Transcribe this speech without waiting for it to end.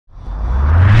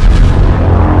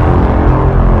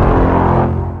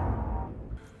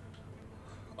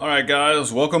Alright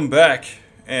guys, welcome back.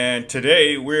 And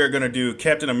today we're gonna do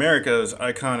Captain America's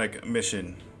iconic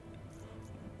mission.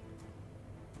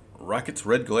 Rocket's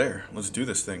Red Glare. Let's do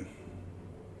this thing.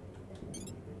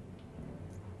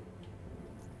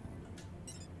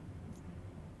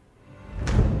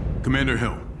 Commander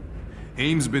Hill,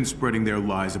 AIM's been spreading their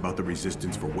lies about the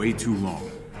Resistance for way too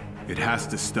long. It has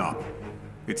to stop.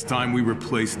 It's time we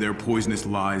replace their poisonous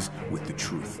lies with the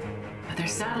truth. But their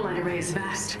satellite array is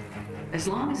vast. As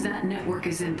long as that network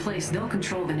is in place, they'll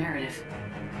control the narrative.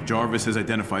 Jarvis has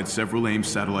identified several AIM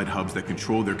satellite hubs that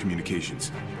control their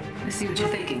communications. I see what you're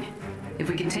thinking. If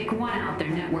we can take one out, their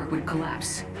network would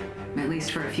collapse. At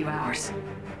least for a few hours.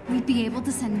 We'd be able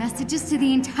to send messages to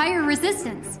the entire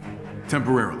Resistance.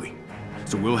 Temporarily.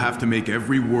 So we'll have to make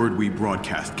every word we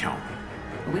broadcast count.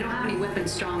 But we don't have any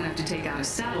weapons strong enough to take out a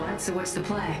satellite, so what's the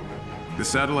play? The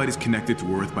satellite is connected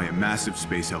to Earth by a massive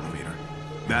space elevator.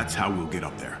 That's how we'll get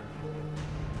up there.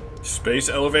 Space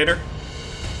elevator?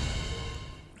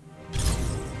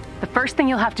 The first thing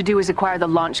you'll have to do is acquire the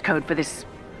launch code for this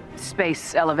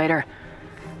space elevator.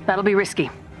 That'll be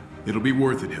risky. It'll be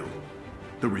worth it, Hill.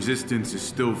 The Resistance is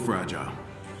still fragile.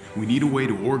 We need a way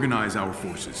to organize our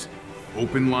forces.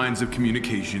 Open lines of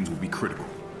communications will be critical.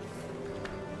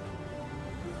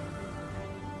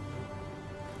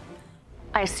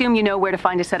 I assume you know where to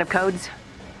find a set of codes?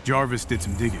 Jarvis did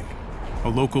some digging. A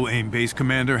local AIM base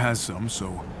commander has some,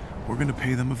 so we're gonna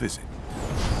pay them a visit.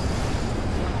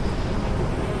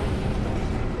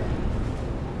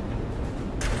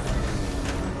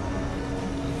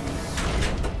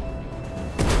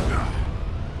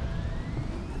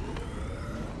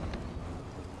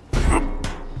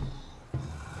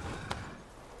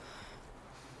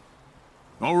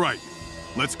 All right,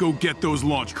 let's go get those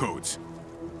launch codes.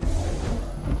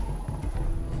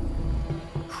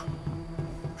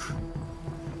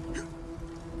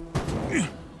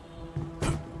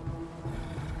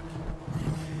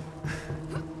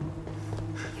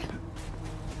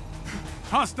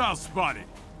 Hostile spotted.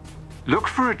 Look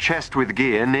for a chest with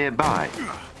gear nearby.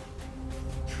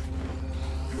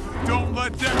 Don't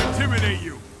let them intimidate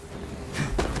you.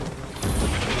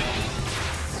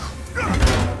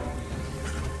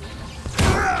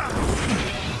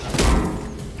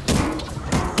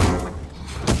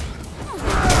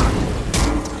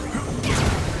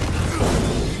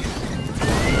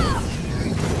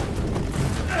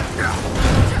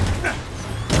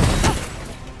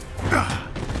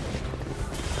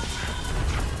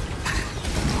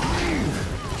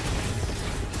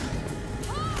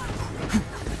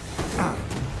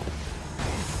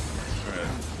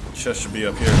 Chest should be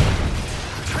up here.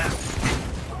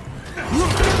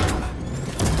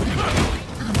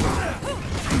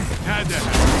 Had that.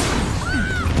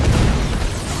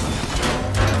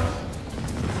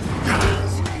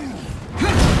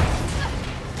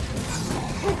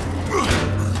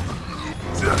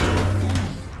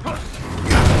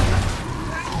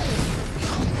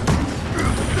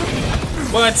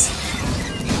 What?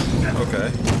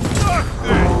 Okay.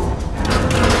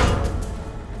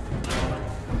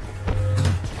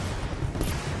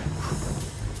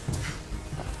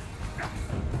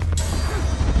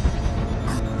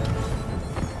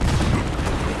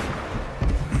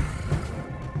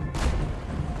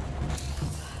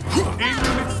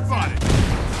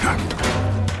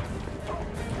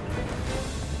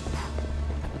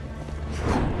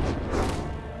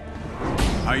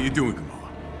 How you doing, Kamala?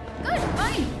 Good,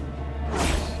 fine.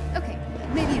 Okay,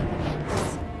 maybe a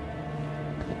minute.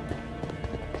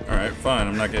 Alright, fine.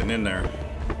 I'm not getting in there.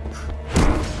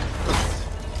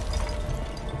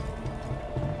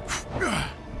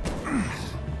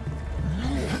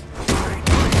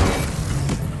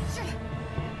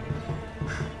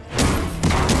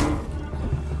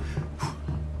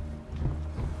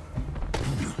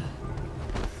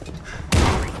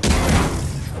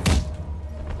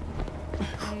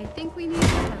 I think we need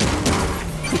help.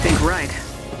 You think right.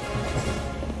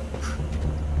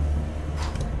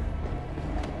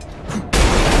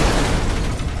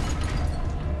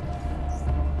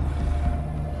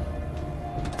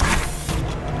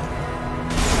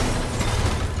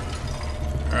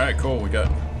 Alright, cool. We got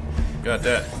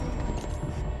that.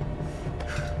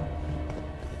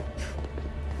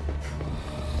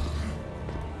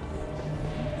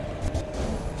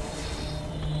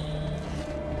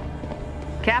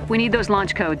 Cap, we need those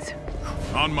launch codes.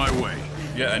 On my way.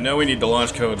 Yeah, I know we need the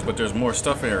launch codes, but there's more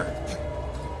stuff here.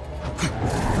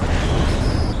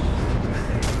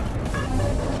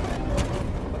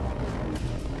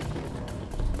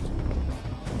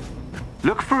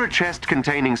 Look for a chest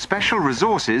containing special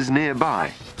resources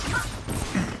nearby.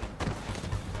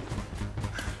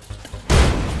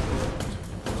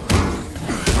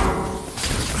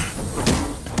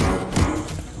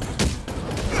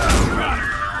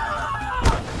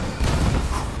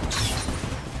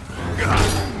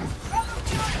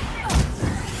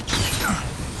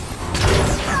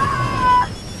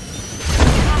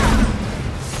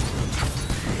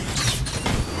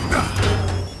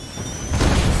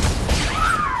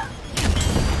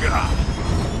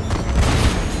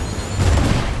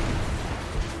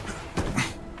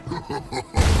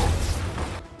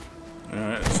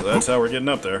 That's how we're getting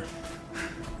up there.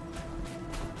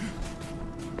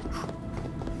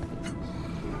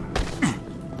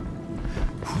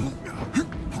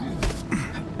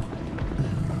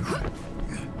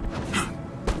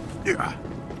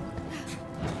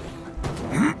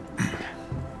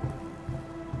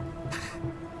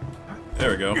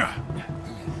 There we go.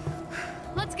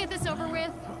 Let's get this over with.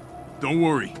 Don't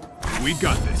worry. We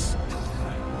got this.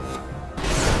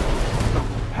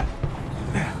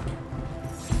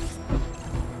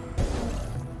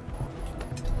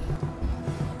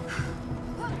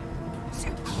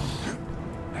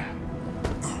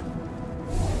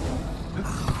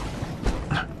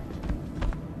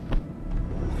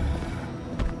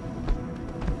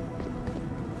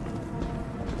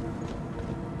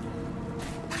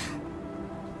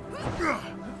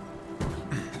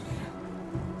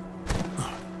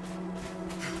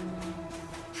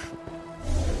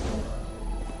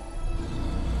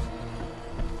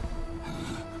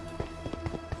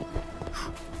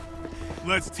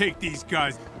 Let's take these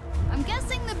guys. I'm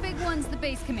guessing the big one's the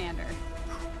base commander.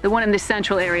 The one in this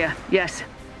central area, yes.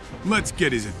 Let's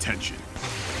get his attention.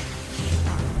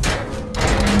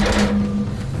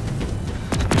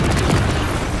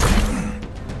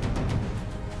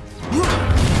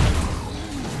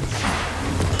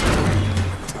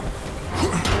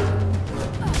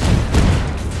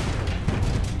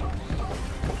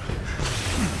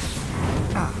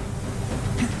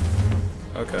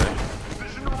 Okay.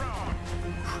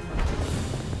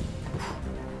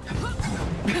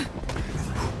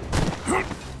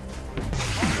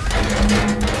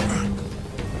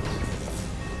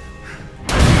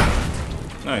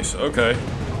 Nice, okay.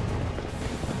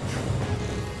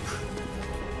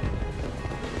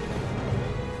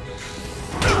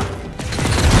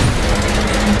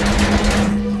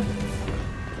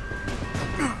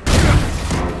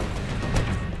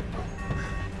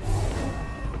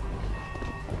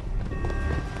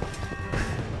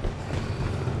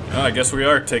 I guess we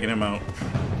are taking him out.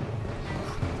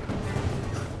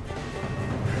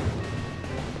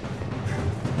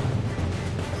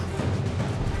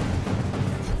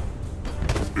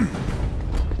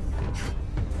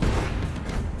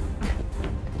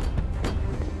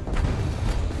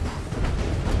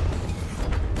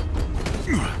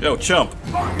 Yo, chump.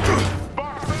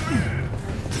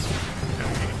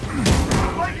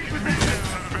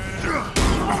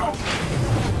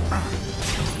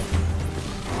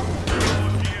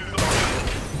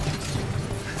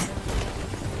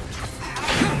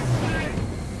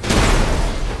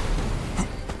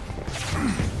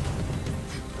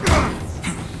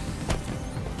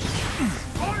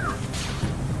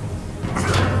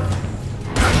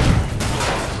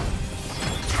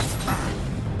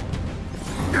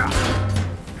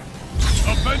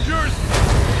 Avengers,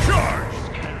 charge!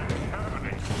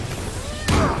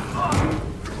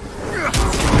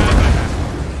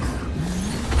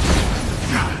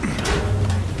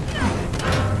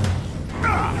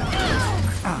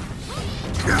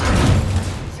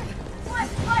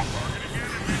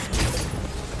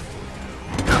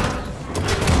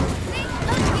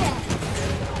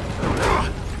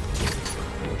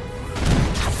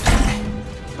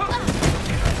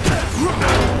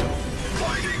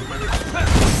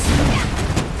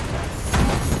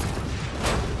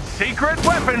 Secret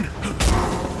weapon!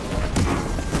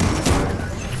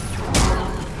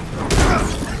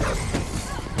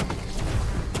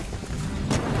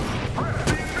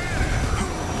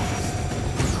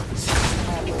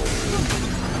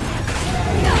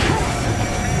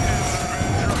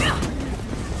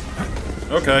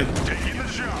 Okay. Taking the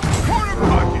shot. Corner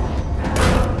pocket.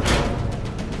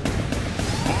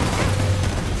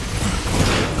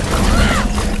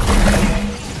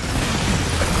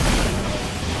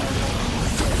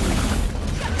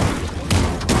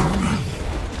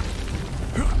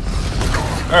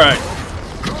 Alright.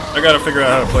 I gotta figure out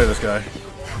how to play this guy.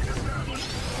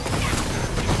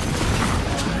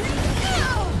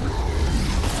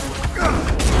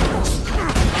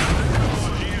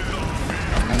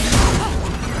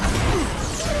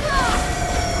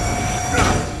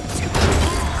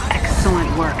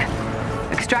 Excellent work.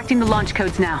 Extracting the launch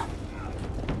codes now.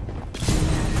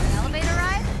 Elevator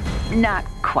ride? Not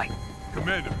quite.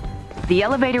 Commander, The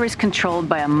elevator is controlled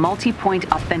by a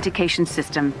multi-point authentication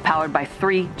system powered by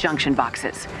 3 junction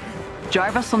boxes.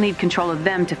 Jarvis will need control of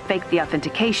them to fake the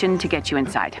authentication to get you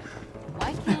inside.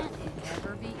 Why can't it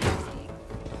ever be easy?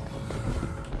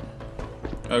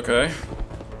 Okay.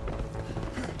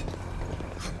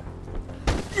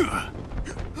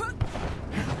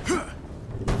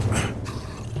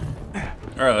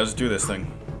 Alright, let's do this thing.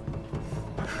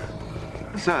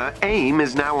 Sir, AIM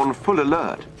is now on full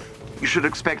alert. You should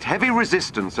expect heavy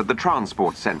resistance at the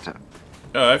transport center.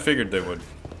 Oh, I figured they would.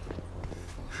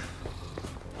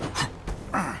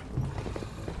 Yeah,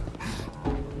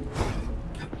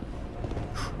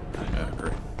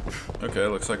 great. Okay,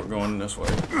 looks like we're going this way.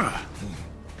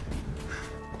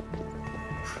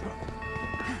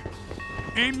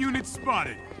 AIM unit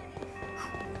spotted.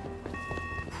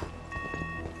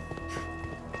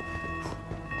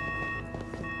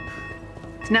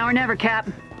 It's now or never, Cap.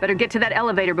 Better get to that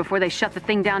elevator before they shut the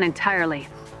thing down entirely.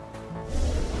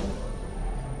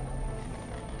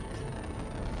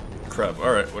 Crap.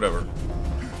 Alright, whatever.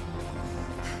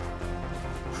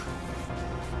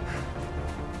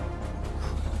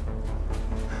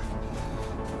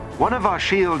 One of our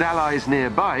SHIELD allies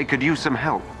nearby could use some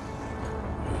help.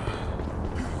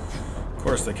 Of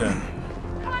course they can.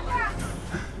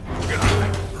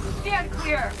 Stand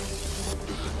clear.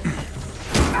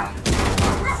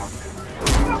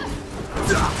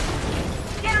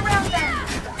 Get around them.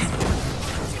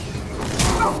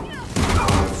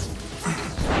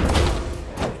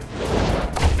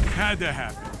 Had to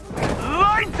happen.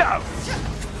 Lights out!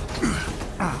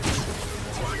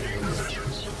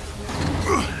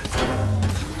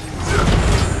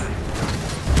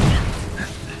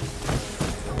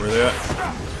 Where are they at?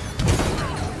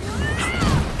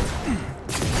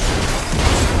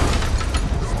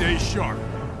 Stay sharp.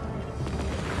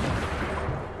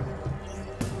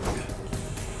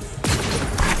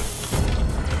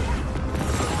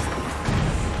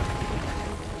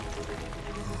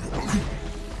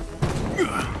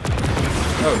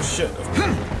 Oh shit.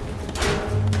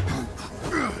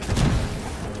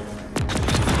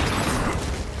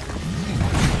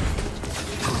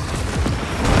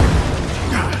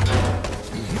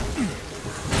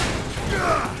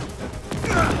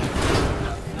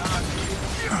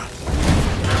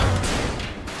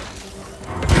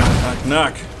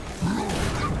 Knock.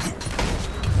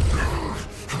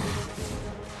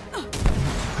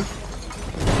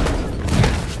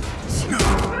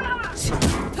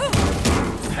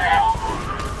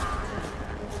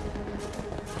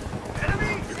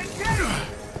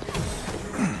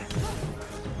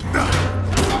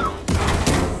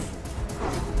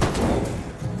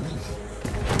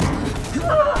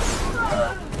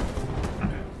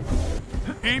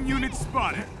 AIM unit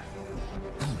spotted.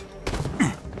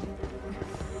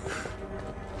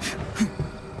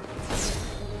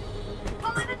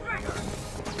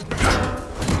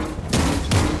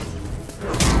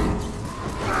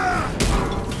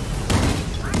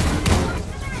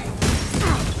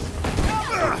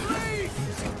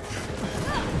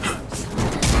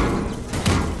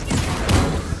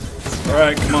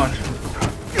 Alright, come on.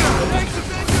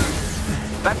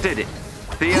 That did it.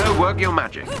 Theo, work your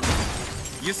magic.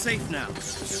 You're safe now.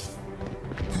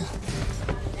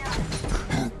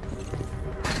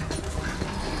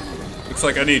 Looks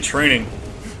like I need training.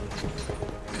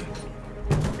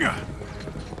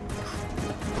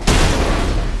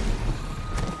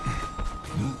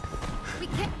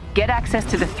 Get access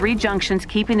to the 3 junctions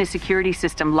keeping the security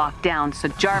system locked down so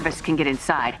Jarvis can get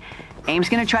inside. AIM's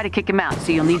gonna try to kick him out,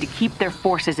 so you'll need to keep their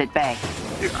forces at bay.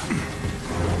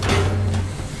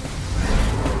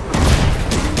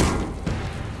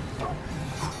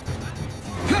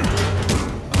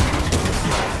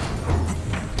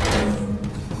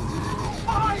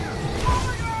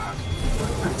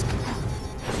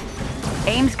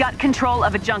 AIM's got control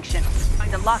of a junction. Trying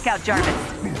to lock out Jarvis.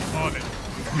 On it.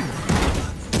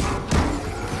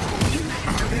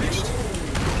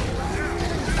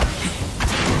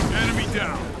 Enemy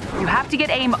down. You have to get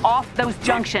AIM off those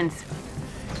junctions.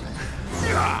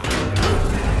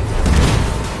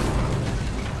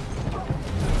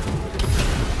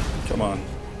 Come on.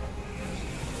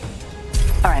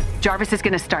 All right, Jarvis is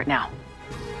gonna start now.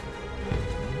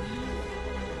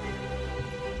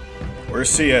 Where's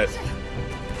C at?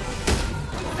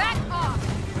 Back off.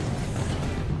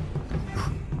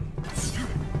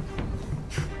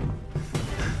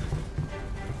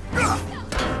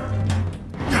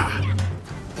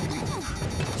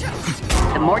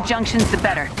 The more junctions, the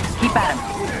better. Keep at him.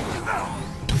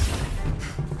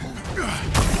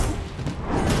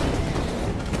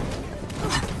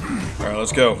 All right,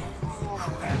 let's go.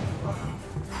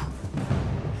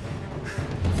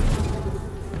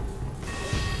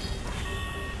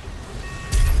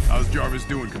 How's Jarvis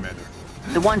doing, Commander?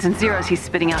 The 1s and 0s he's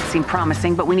spitting out seem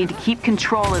promising, but we need to keep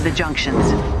control of the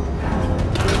junctions.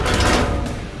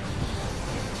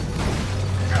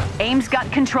 AIM's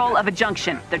got control of a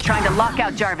junction. They're trying to lock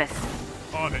out Jarvis.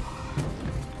 On it.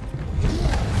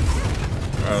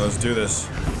 All right, let's do this.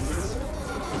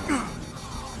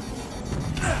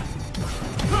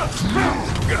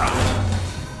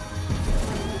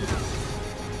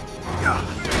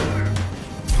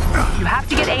 You have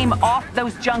to get AIM off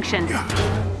those junctions.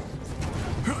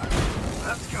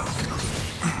 Let's go.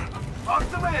 Lock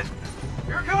them in.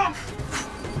 Here it comes.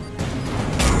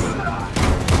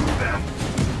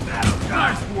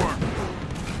 Nice work.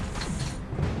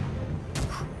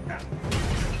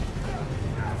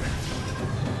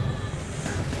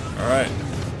 All right.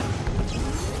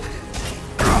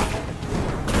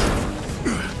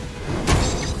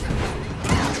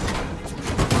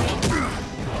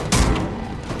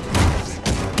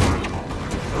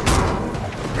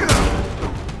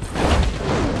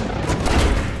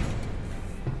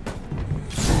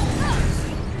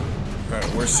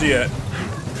 Where's she at?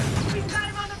 We've got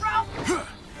him on the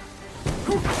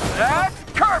rope. That's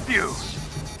curfew.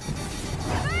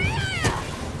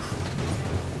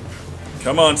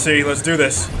 Come on, C. Let's do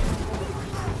this.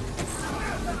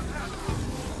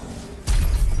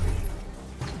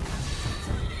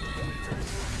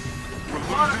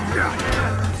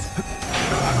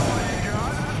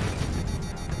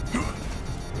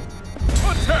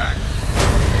 Attack!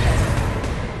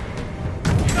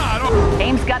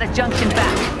 AIM's got a junction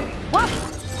back. Whoop!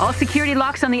 All security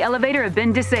locks on the elevator have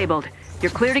been disabled.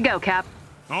 You're clear to go, Cap.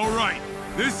 All right,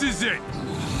 this is it.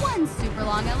 One super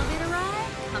long elevator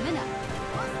ride coming up.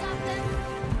 We'll stop them.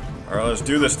 All right, let's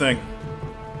do this thing.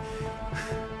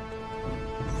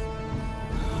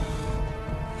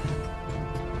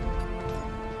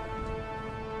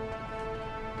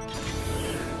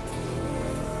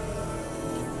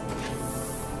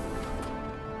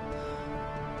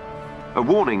 A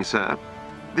warning, sir.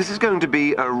 This is going to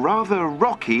be a rather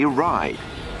rocky ride.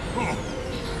 Oh,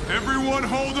 everyone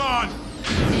hold on!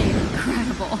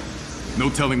 Incredible. No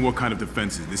telling what kind of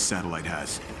defenses this satellite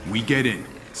has. We get in,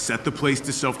 set the place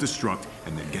to self-destruct,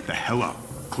 and then get the hell out.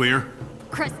 Clear?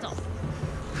 Crystal.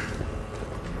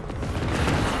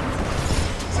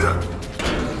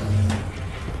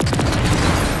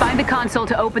 Find the console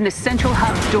to open the central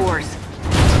hub's doors.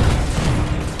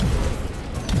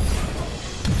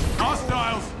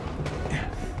 Hostiles!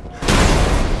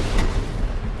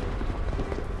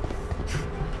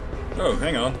 Oh,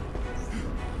 hang on.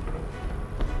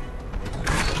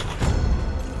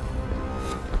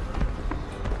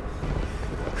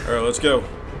 All right, let's go.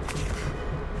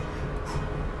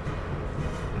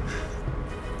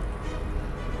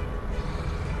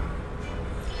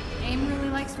 AIM really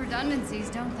likes redundancies,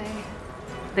 don't they?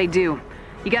 They do.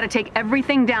 You gotta take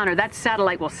everything down or that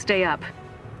satellite will stay up.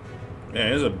 Yeah,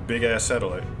 it is a big-ass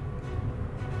satellite.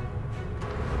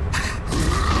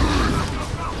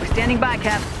 We're standing by,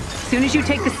 Cap. As soon as you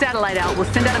take the satellite out, we'll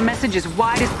send out a message as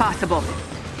wide as possible.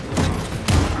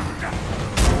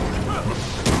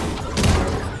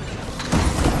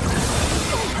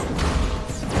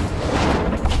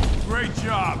 Great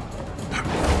job!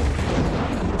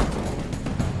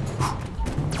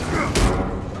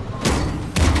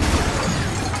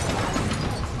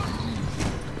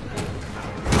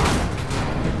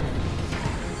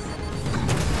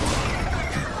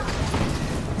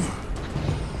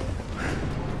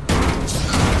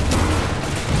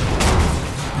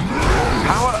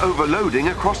 Power overloading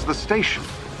across the station.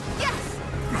 Yes!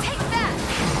 Take that!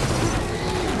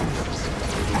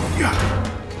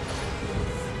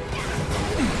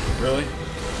 Really?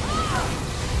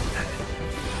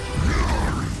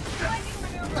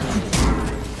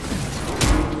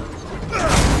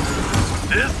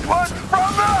 This one's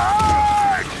from the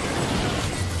heart!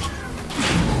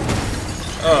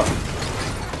 Oh.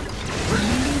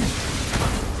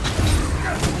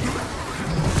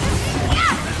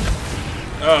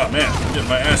 Oh man, I'm getting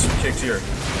my ass kicked here.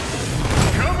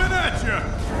 Coming at you!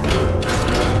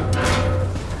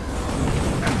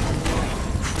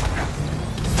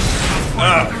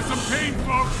 Ah. There's some pain,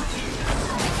 folks!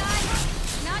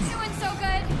 Not doing so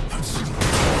good.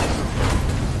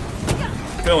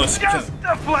 Feeling Just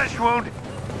a flesh wound.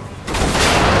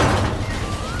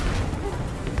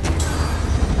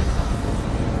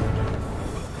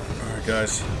 All right,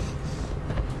 guys.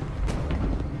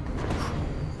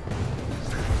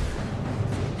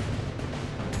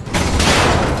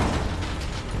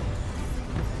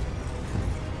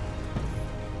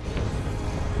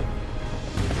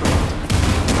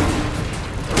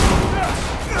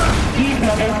 Heat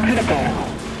levels critical.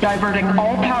 Diverting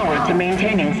all power to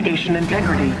maintaining station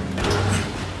integrity.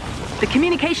 The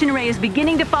communication array is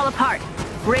beginning to fall apart.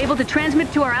 We're able to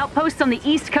transmit to our outposts on the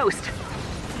East Coast.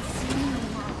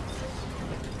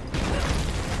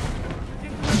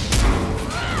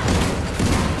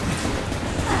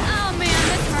 Oh man,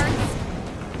 this hurts.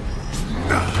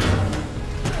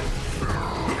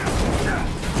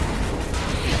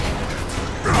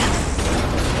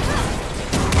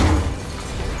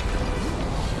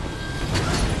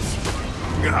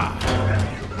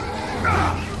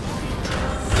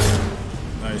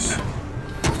 Nice.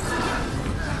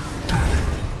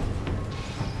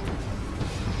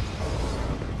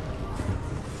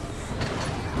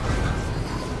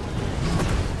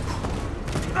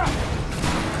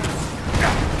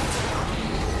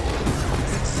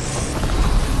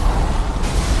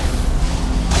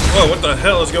 Whoa, what the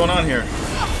hell is going on here?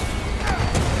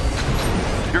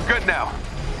 You're good now.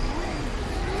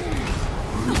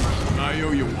 I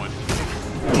owe you one.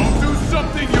 Don't do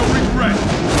something you'll regret.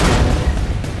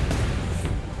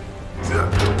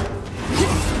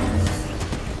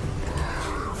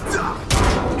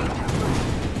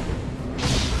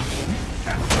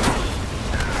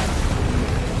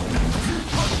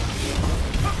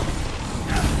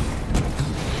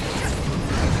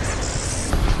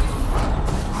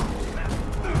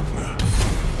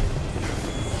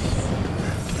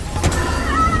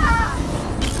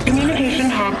 Communication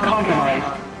hub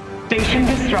compromised. Station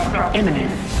disrupt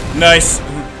imminent. Nice.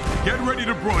 Get ready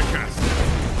to broadcast.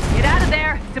 Get out of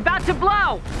there! It's about to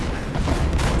blow!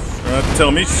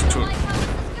 Tell me to.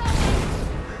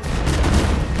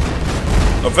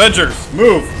 Avengers,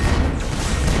 move!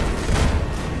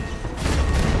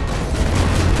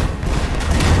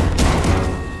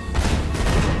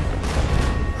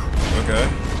 Okay.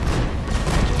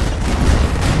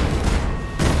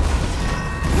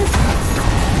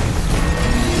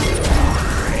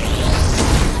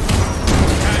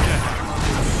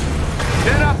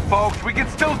 Get up, folks. We can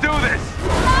still do this.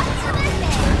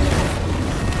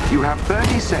 You have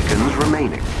 30 seconds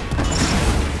remaining.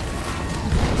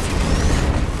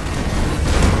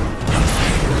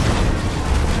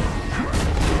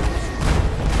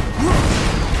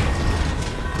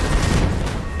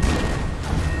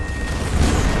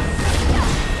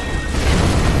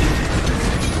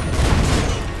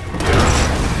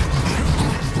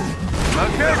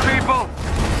 Okay, people.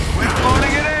 We're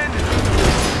phoning it in.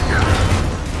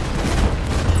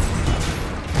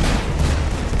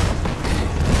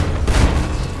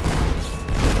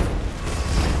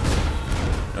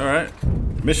 Alright.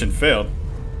 Mission failed.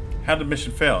 How did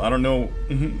mission fail? I don't know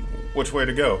which way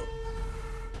to go.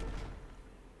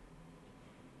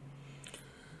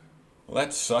 Well,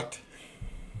 that sucked.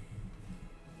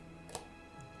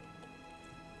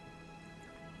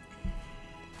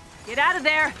 Get out of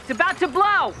there! It's about to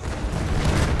blow!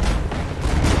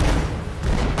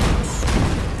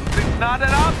 It's not an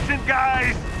option,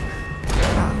 guys.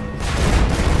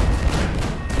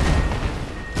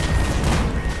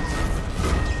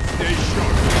 Stay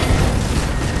sharp.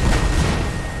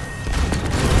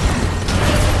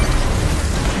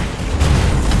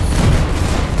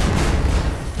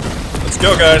 Let's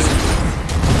go, guys.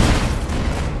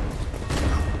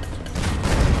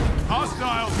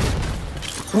 Hostiles.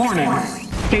 Warning.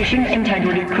 Station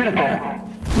integrity critical.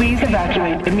 Please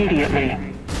evacuate immediately.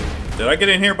 Did I get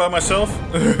in here by myself?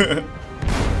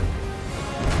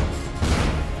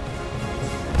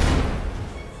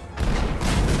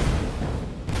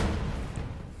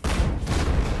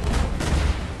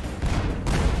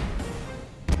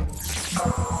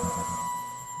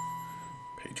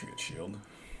 Patriot shield.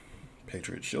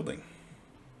 Patriot shielding.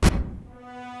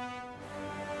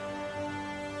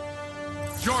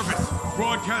 Jarvis,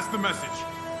 broadcast the message.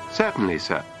 Certainly,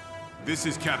 sir. This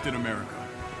is Captain America.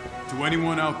 To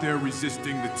anyone out there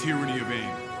resisting the tyranny of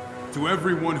AIM, to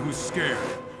everyone who's scared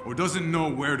or doesn't know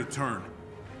where to turn,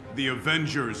 the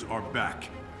Avengers are back,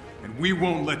 and we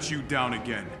won't let you down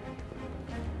again.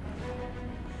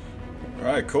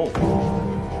 Alright, cool.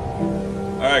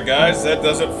 Alright, guys, that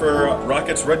does it for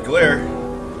Rocket's Red Glare.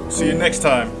 See you next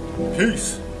time.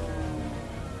 Peace.